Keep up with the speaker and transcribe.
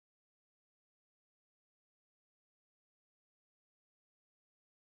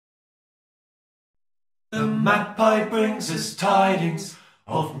The magpie brings us tidings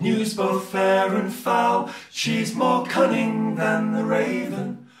of news both fair and foul. She's more cunning than the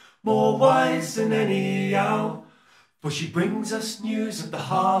raven, more wise than any owl. For she brings us news of the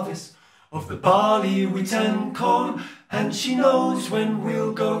harvest, of the barley, wheat and corn. And she knows when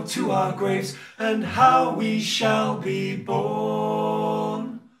we'll go to our graves, and how we shall be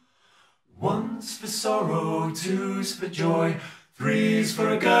born. One's for sorrow, two's for joy, three's for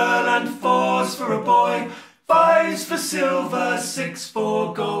a girl and four's for a boy, five's for silver, six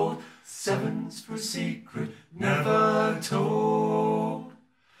for gold, seven's for a secret never told.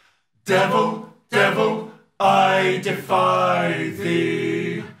 Devil, devil, I defy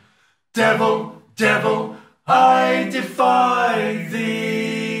thee. Devil, devil, I defy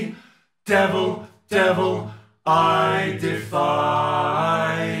thee. Devil, devil, I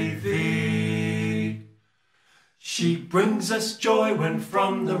defy thee. She brings us joy when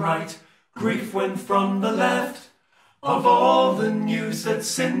from the right, grief when from the left. Of all the news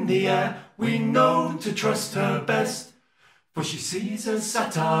that's in the air, we know to trust her best. For she sees us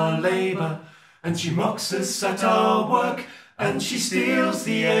at our labour, and she mocks us at our work, and she steals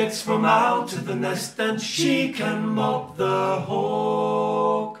the eggs from out of the nest, and she can mock the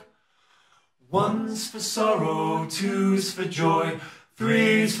hawk. One's for sorrow, two's for joy,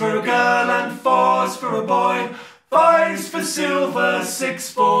 three's for a girl and four's for a boy, five's for silver, six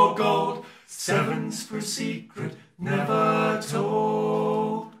for gold, seven's for a secret never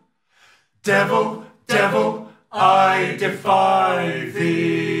told. Devil, devil, I defy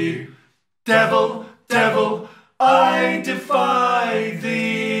thee. Devil, devil, I defy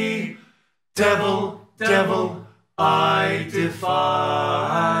thee. Devil, devil, I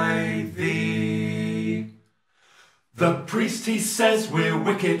defy thee. The priest, he says we're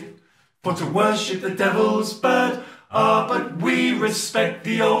wicked, for to worship the devil's bird. Ah, but we respect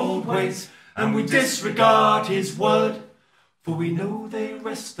the old ways, and we disregard his word. For we know they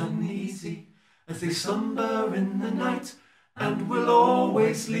rest uneasy as they slumber in the night, and we'll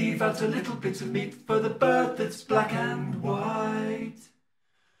always leave out a little bit of meat for the bird that's black and white.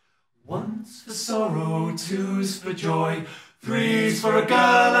 One's for sorrow, two's for joy, three's for a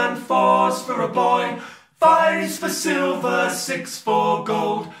girl and four's for a boy, five's for silver, six for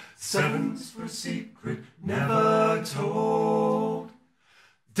gold, seven's for a secret never told.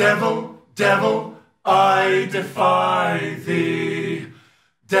 Devil, devil, I defy thee.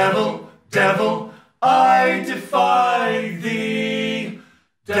 Devil, devil, I defy thee.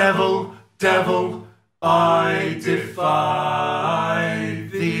 Devil, devil, I defy